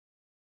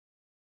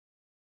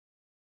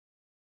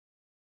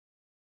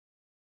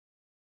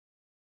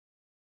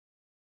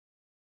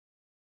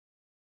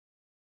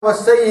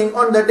was saying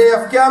on the day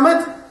of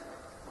Qiyamah,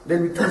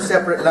 there will be two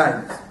separate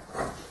lines.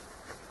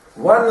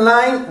 One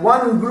line,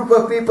 one group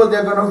of people,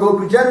 they're going to go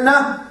to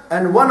Jannah,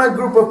 and one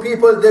group of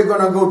people, they're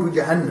going to go to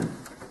Jahannam.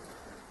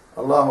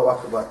 Allahu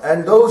Akbar.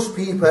 And those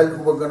people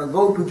who are going to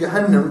go to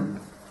Jahannam,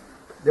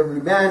 there will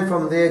be man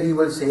from there, he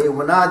will say,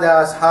 وَنَادَى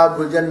أَصْحَابُ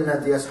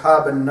الْجَنَّةِ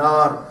أَصْحَابَ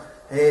النَّارِ.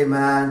 Hey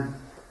man,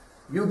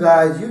 you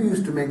guys, you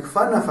used to make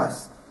fun of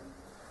us.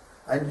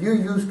 And you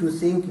used to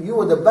think you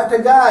were the better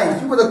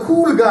guys, you were the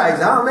cool guys,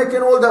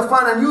 making all the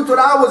fun, and you thought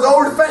I was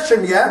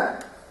old-fashioned,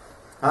 yeah?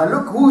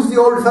 Look who's the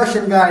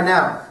old-fashioned guy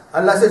now.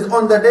 Allah says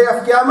on the day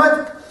of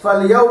Qiyamah,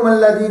 فَالْيَوْمَ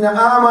الَّذِينَ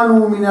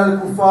آمَنُوا مِنَ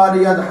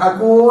الْكُفَّارِ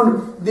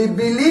يَضْحَكُونَ. The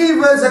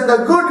believers and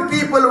the good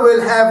people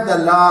will have the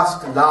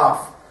last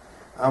laugh.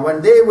 And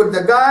when they were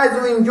the guys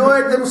who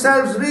enjoyed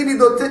themselves, really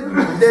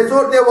they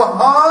thought they were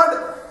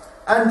hard,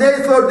 and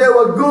they thought they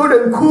were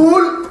good and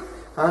cool.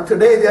 And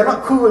today they are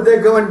not cool,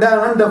 they're going down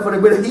under for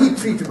a bit of heat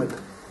treatment.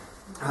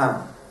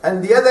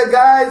 And the other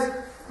guys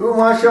who,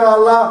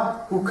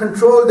 mashallah, who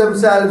controlled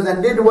themselves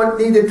and did what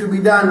needed to be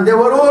done, they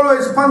were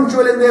always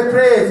punctual in their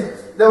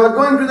prayers. They were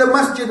going to the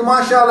masjid,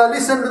 mashallah,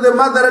 listen to the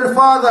mother and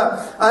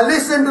father, and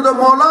listen to the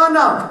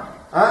Maulana.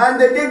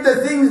 And they did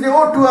the things they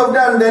ought to have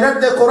done. They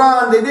read the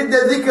Quran, they did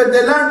the dhikr,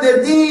 they learned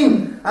their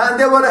deen, and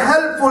they were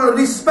helpful,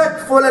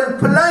 respectful and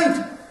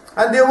polite.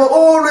 And they were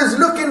always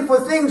looking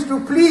for things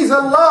to please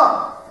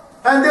Allah.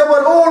 And they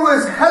were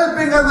always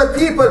helping other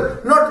people,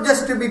 not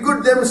just to be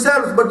good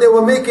themselves, but they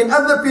were making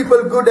other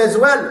people good as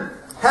well.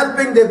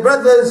 Helping their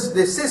brothers,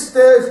 their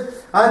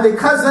sisters, and their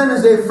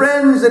cousins, their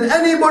friends, and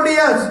anybody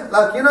else.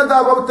 Like, you know the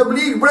about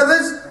Tabligh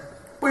brothers?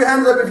 Put your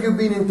hands up if you've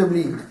been in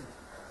Tabligh.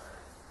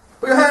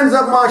 Put your hands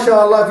up,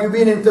 mashallah, if you've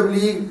been in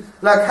Tabligh.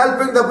 Like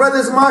helping the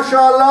brothers,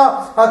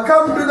 mashallah,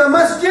 come to the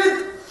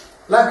masjid,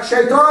 like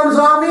Shaitan's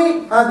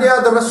army, and they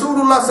are the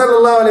Rasulullah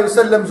sallallahu alayhi wa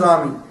sallam's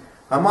army.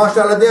 And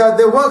mashallah,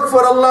 they work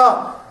for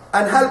Allah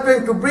and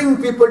helping to bring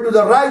people to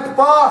the right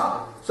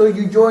path. So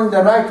you join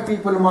the right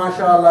people,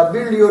 mashallah,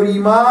 build your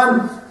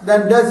iman,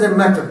 then doesn't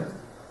matter.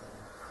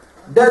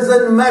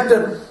 Doesn't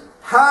matter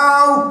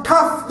how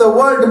tough the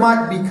world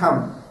might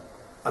become.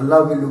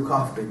 Allah will look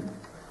after you.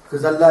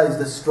 Because Allah is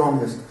the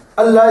strongest.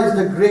 Allah is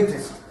the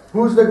greatest.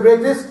 Who's the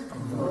greatest?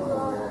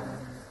 Allah.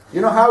 You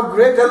know how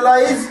great Allah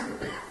is?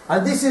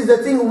 And this is the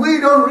thing,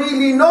 we don't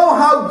really know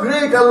how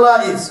great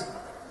Allah is.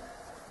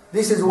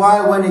 This is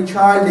why when a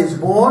child is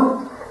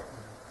born,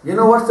 you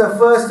know what's the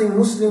first thing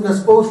Muslims are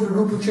supposed to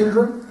do to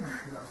children?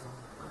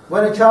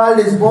 When a child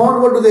is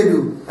born, what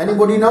do?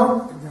 Anybody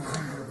know?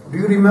 Do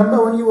you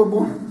remember when you were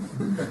born?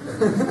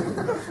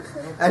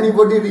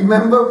 Anybody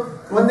remember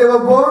when they were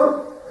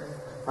born?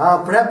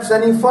 Perhaps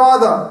any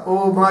father,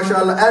 or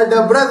mashallah,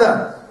 elder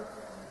brother.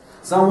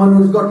 Someone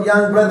who's got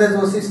young brothers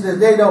or sisters,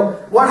 they know.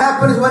 What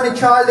happens when a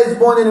child is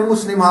born in a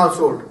Muslim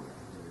household?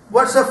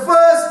 What's the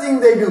first thing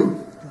they do?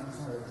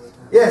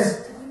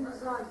 Yes,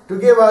 to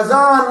give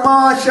azan,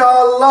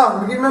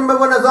 mashallah. Do you remember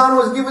when azan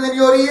was given in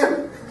your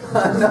ear?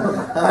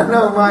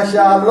 No,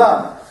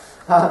 mashallah.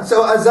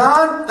 So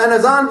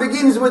azan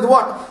begins with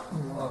what?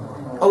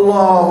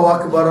 Allahu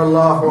Akbar,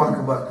 Allahu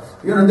Akbar.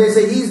 You know, they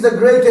say He's the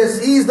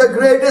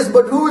greatest,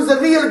 but who is the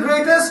real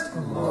greatest?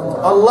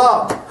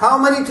 Allah. How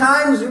many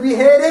times we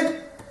heard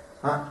it?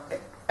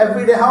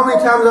 Every day, how many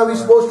times are we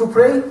supposed to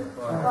pray?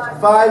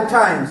 5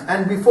 times.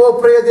 And before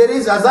prayer there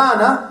is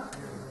azan,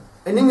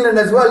 In England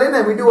as well,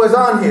 innit? We do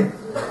azan here.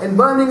 In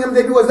Birmingham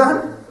they do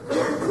azan.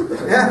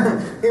 Yeah.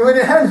 Even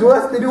in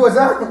Handsworth they do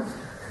azan.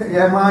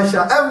 Yeah,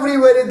 mashallah.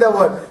 Everywhere in the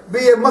world.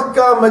 Be it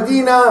Makkah,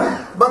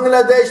 Medina,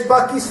 Bangladesh,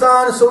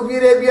 Pakistan, Saudi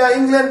Arabia,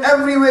 England,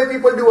 everywhere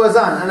people do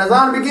azan. And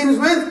azan begins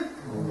with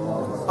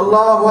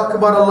Allahu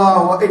Akbar,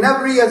 Allahu Akbar. In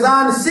every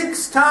azan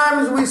 6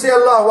 times we say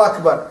Allahu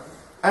Akbar.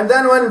 And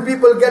then when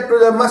people get to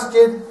the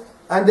masjid,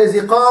 and there's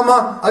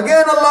iqamah,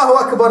 again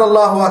Allahu Akbar,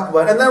 Allahu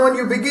Akbar. And then when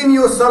you begin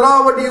your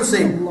salah, what do you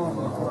say?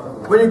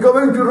 When you're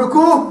going to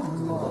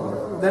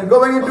ruku, then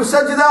going into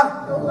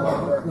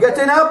sajda,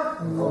 getting up,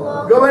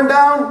 going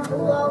down,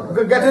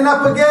 getting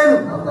up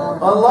again,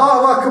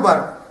 Allahu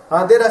Akbar.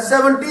 There are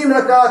 17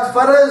 rakats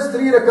faraz,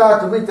 3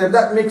 rakats witr,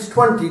 that makes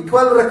 20,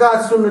 12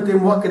 rakats sunnatim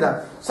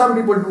muakkada. Some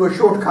people do a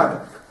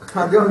shortcut,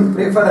 they only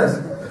pray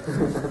faraz.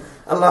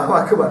 Allahu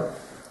Akbar.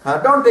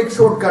 Don't take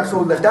shortcuts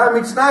all the time.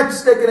 It's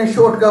nice taking a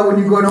shortcut when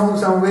you go home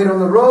somewhere on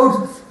the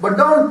roads, but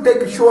don't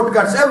take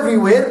shortcuts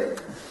everywhere.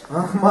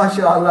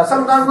 MashaAllah.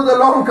 Sometimes do the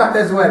long cut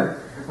as well.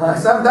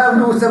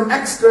 Sometimes do some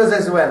extras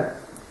as well.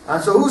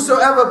 So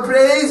whosoever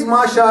prays,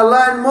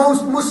 MashaAllah, and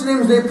most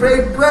Muslims, they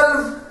pray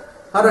 12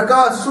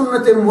 harakat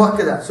sunnatin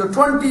muakkada. So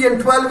 20 and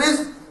 12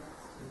 is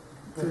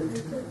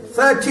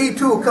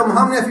 32. Come,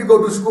 how many of you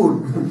go to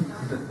school?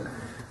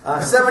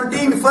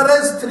 17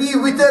 faraz, 3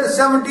 witr,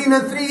 17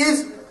 and 3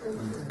 is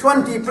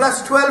 20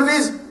 plus 12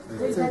 is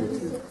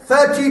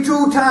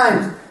 32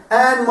 times.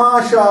 And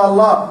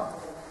mashallah,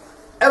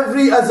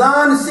 every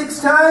azan 6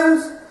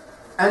 times,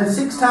 and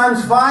 6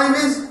 times 5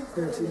 is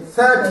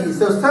 30.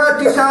 So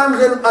 30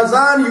 times in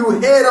azan you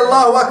hear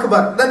Allahu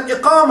Akbar. Then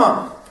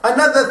iqamah,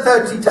 another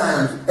 30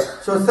 times.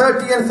 So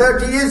 30 and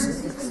 30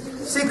 is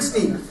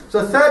 60.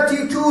 So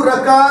 32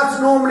 rakats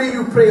normally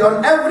you pray.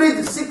 On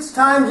average 6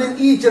 times in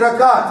each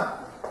rakat.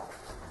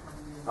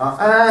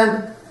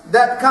 And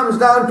that comes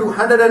down to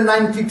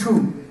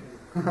 192.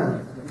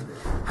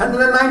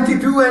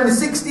 192 and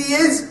 60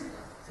 is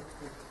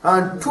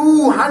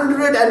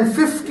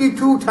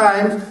 252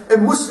 times a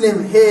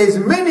Muslim hears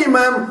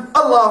minimum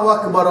Allahu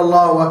Akbar,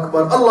 Allahu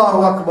Akbar,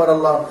 Allahu Akbar,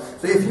 Allah.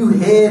 So if you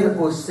hear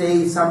or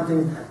say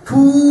something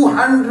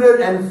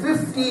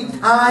 250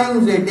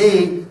 times a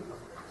day,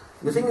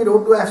 you think it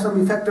ought to have some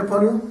effect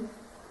upon you?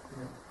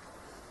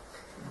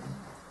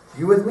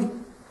 You with me?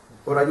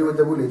 Or are you with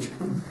the village?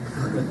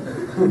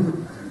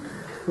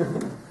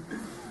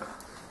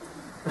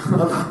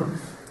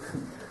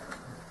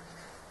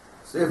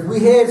 So if we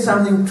hear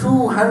something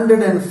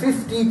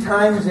 250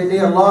 times a day,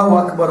 Allahu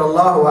Akbar,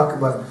 Allahu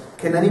Akbar,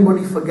 can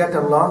anybody forget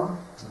Allah?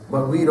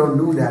 But we don't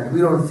do that. We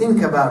don't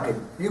think about it.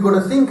 You got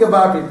to think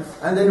about it.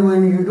 And then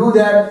when you do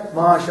that,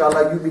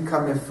 mashallah, you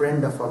become a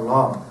friend of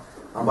Allah.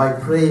 And by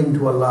praying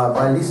to Allah,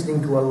 by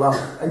listening to Allah.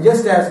 And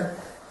just as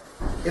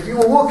if you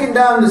were walking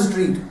down the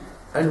street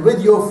and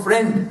with your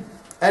friend,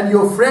 and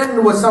your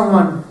friend was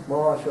someone,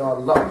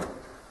 mashallah,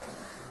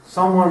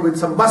 someone with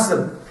some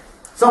muscle,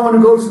 someone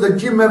who goes to the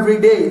gym every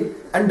day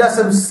and does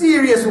some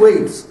serious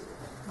weights.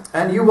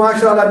 And you,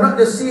 mashallah, not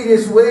just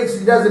serious weights,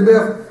 he does a bit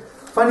of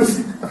funny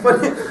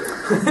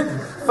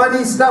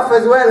stuff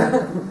as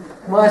well.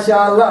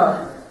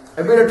 Mashallah.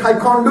 A bit of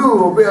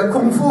taekwondo, a bit of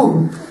kung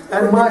fu.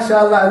 And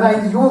mashallah, now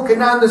he's walking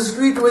down the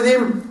street with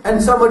him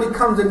and somebody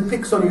comes and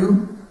picks on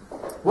you.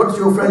 What's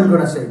your friend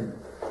going to say?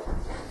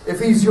 If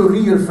he's your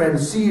real friend,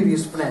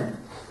 serious friend,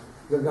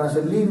 you're going to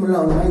say, leave him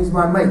alone, he's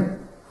my mate.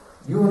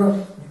 You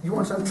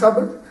want some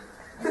trouble?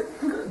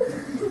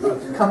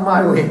 Come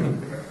my way.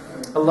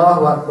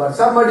 Allahu Akbar.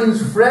 Somebody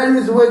who's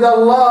friends with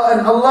Allah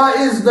and Allah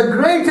is the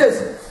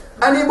greatest.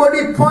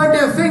 Anybody point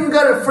a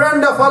finger, a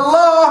friend of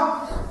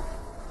Allah,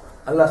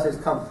 Allah says,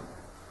 come,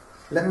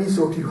 let me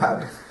sort you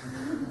out.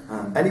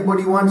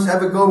 Anybody wants to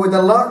have a go with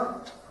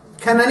Allah?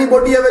 Can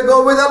anybody ever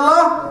go with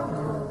Allah?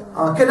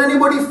 Can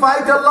anybody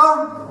fight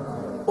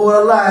Allah? Or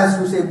Allah has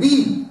to say,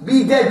 be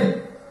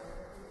dead.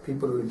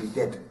 People will be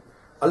dead.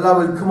 Allah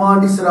will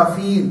command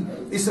Israfil.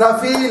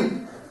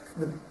 Israfil,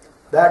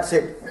 that's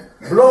it.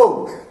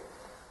 Blow.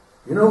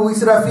 You know who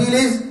Israfil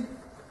is?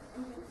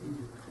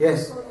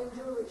 Yes.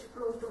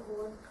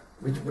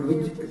 Which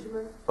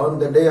on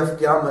the day of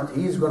Qiyamah,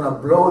 he's going to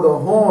blow the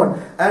horn.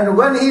 And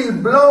when he'll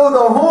blow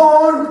the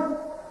horn,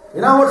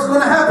 you know what's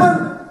going to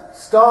happen?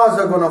 Stars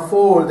are going to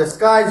fall, the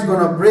sky is going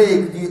to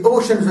break, the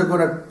oceans are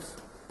going to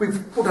be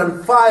put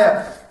on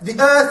fire, the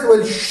earth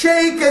will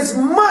shake as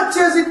much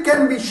as it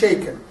can be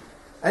shaken.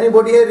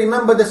 Anybody here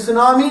remember the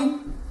tsunami?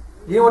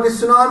 You know what a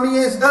tsunami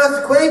is?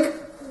 Earthquake.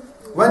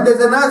 When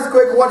there's an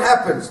earthquake, what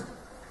happens?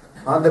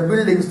 The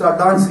buildings start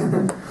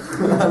dancing.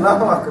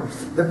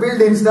 The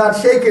buildings start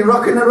shaking,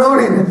 rocking and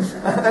rolling.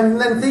 And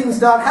then things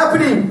start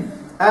happening.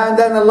 And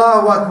then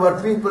Allahu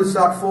Akbar, people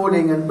start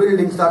falling and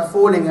buildings start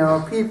falling.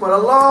 And people,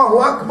 Allahu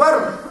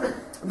Akbar.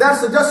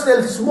 That's just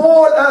a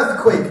small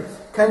earthquake.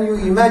 Can you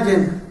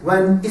imagine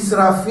when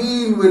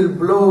Israfil will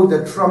blow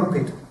the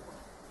trumpet?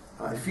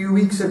 A few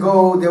weeks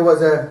ago, there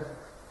was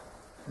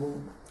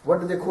what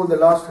do they call the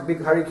last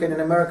big hurricane in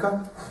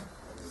America?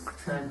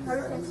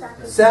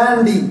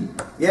 Sandy.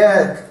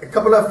 Yeah, a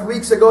couple of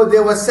weeks ago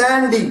there was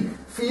Sandy.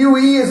 Few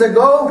years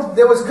ago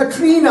there was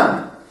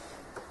Katrina.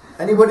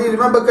 Anybody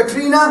remember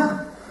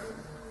Katrina?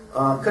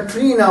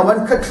 Katrina.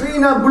 When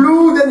Katrina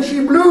blew, then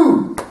she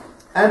blew.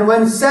 And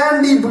when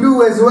Sandy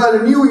blew as well,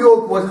 New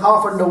York was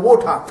half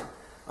underwater.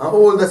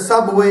 All the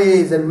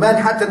subways and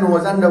Manhattan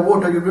was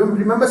underwater. You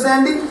remember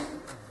Sandy?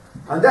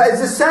 And that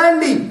is a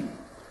Sandy.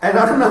 And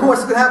I don't know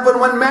what's going to happen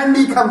when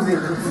Mandy comes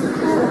in.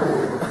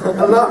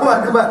 Allahu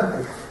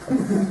Akbar.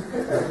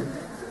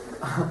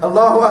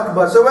 Allahu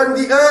Akbar. So when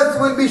the earth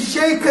will be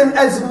shaken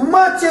as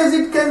much as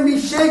it can be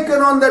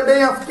shaken on the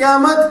day of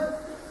Qiyamah,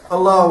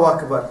 Allahu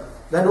Akbar.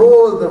 Then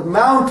all the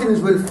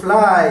mountains will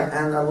fly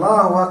and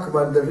Allahu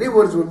Akbar, the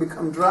rivers will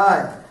become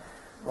dry.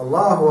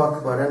 Allahu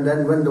Akbar. And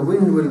then when the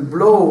wind will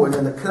blow and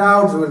then the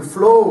clouds will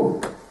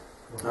flow.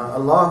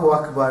 Allahu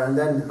Akbar. And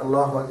then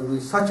Allahu Akbar will be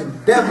such a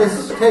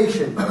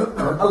devastation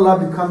when Allah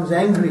becomes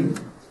angry.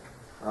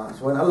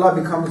 So when Allah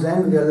becomes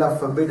angry, Allah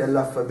forbid,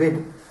 Allah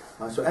forbid.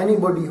 So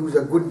anybody who's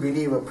a good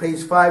believer,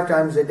 prays 5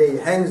 times a day,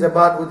 hangs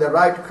about with the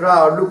right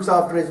crowd, looks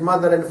after his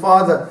mother and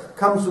father,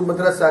 comes to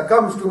madrasa,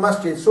 comes to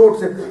masjid,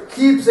 sorts it,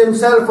 keeps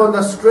himself on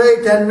the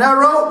straight and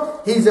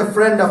narrow, he's a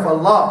friend of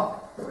Allah.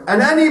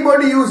 And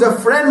anybody who's a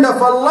friend of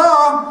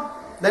Allah,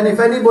 then if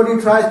anybody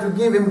tries to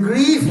give him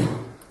grief,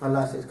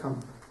 Allah says,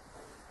 come,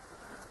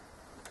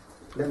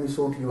 let me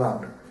sort you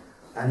out.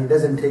 And it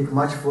doesn't take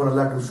much for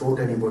Allah to sort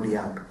anybody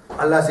out.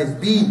 Allah says,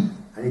 be,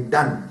 and it's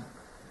done.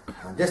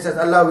 Just as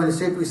Allah will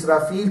say to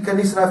Israfil, can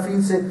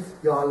Israfil say,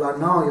 Ya Allah,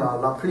 no, Ya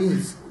Allah,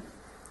 please.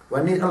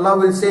 When Allah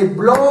will say,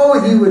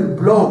 blow, He will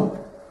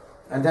blow.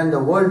 And then the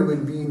world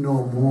will be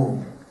no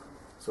more.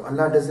 So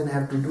Allah doesn't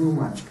have to do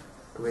much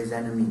to His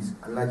enemies.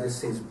 Allah just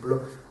says,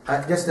 blow.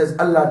 Just as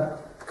Allah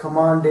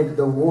commanded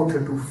the water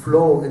to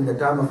flow in the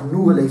time of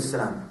Nuh alayhi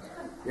salam.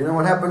 You know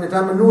what happened in the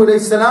time of Nuh alayhi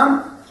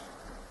salam?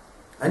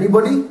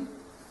 Anybody?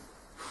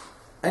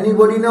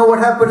 Anybody know what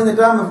happened in the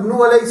time of Nuh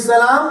alayhi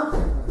salam?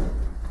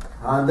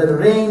 The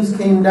rains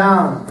came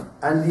down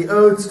and the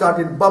earth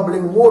started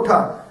bubbling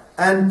water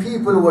and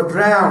people were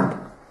drowned.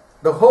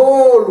 The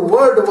whole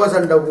world was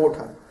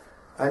underwater.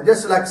 And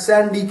just like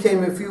Sandy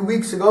came a few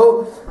weeks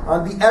ago,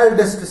 the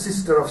eldest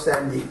sister of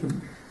Sandy.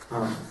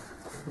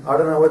 I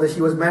don't know whether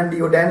she was Mandy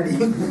or Dandy.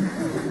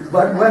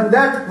 But when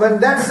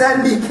that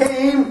Sandy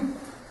came,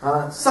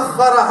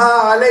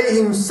 سَخَّرَهَا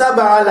عَلَيْهِمْ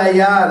سَبْعَ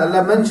لَيَالٍ,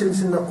 Allah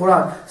mentions in the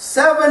Quran,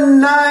 7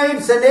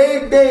 nights and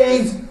 8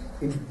 days,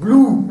 it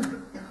blew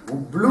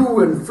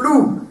and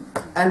flew.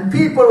 And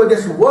people were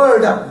just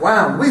whirled up,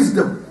 wow,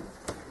 wisdom.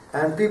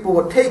 And people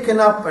were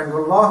taken up and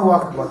Allahu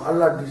Akbar,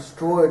 Allah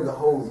destroyed the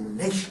whole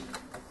nation.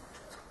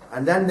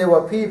 And then there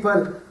were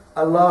people,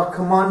 Allah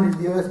commanded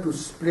the earth to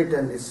split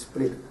and it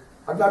split.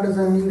 Allah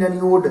doesn't need any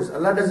orders.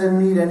 Allah doesn't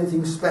need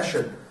anything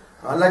special.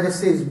 Allah just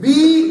says,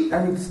 be,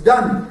 and it's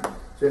done.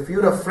 So if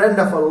you're a friend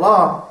of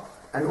Allah,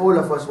 and all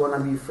of us want to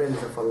be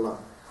friends of Allah,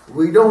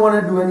 we don't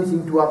want to do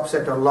anything to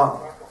upset Allah.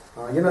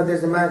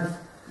 There's a man,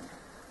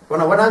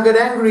 when I get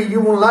angry,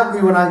 you won't like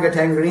me when I get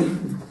angry.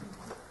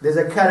 There's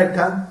a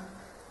character,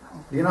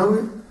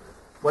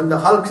 when the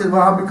Hulk says,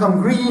 well, I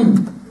become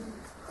green,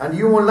 and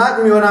you won't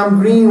like me when I'm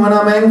green, when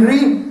I'm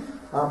angry.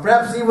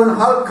 Perhaps even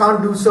Hulk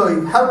can't do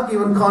so. Hulk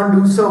even can't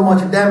do so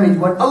much damage.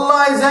 When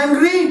Allah is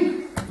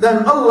angry,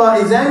 then Allah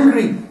is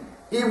angry.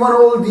 Even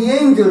all the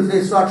angels,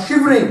 they start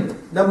shivering.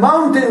 The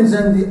mountains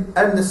and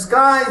the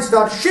sky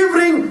start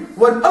shivering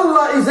when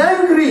Allah is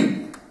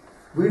angry.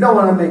 We don't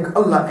want to make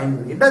Allah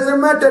angry. It doesn't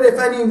matter if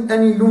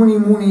any loony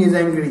moony is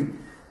angry.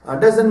 It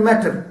doesn't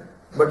matter.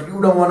 But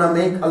you don't want to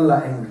make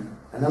Allah angry.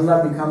 And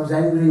Allah becomes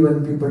angry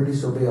when people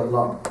disobey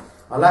Allah.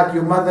 Like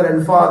your mother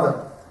and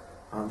father.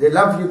 They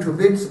love you to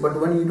bits, but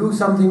when you do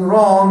something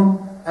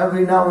wrong,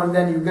 every now and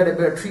then you get a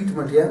bit of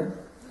treatment, yeah?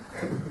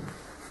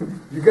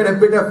 You get a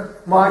bit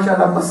of,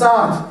 mashallah,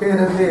 massage here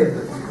and there.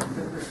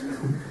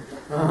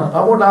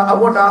 I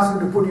won't ask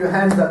you to put your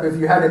hands up if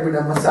you had a bit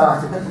of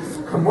massage.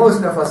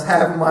 Most of us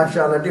have,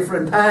 mashallah,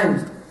 different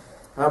times.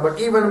 But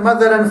even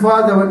mother and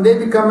father, when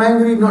they become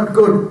angry, not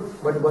good.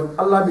 But when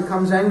Allah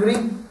becomes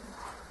angry,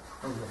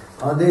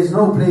 there is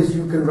no place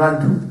you can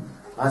run to.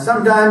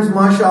 Sometimes,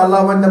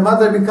 mashallah, when the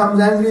mother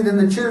becomes angry, then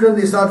the children,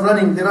 they start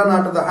running. They run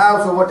out of the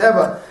house or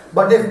whatever.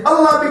 But if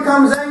Allah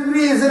becomes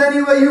angry, is there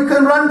anywhere you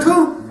can run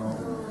to?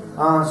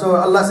 No. So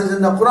Allah says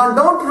in the Quran,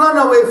 don't run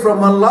away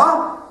from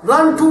Allah.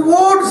 Run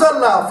towards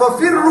Allah.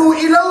 فَفِرُّوا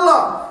إِلَى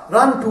اللَّهِ.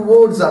 Run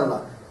towards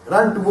Allah.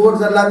 Run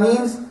towards Allah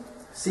means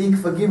seek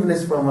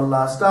forgiveness from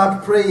Allah.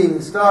 Start praying.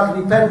 Start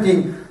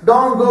repenting.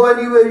 Don't go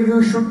anywhere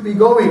you should be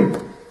going.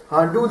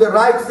 Do the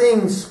right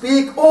thing.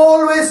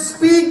 Always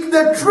speak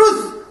the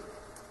truth.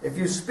 If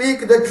you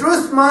speak the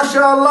truth,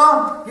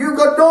 mashallah, you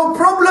got no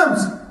problems.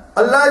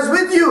 Allah is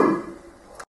with you.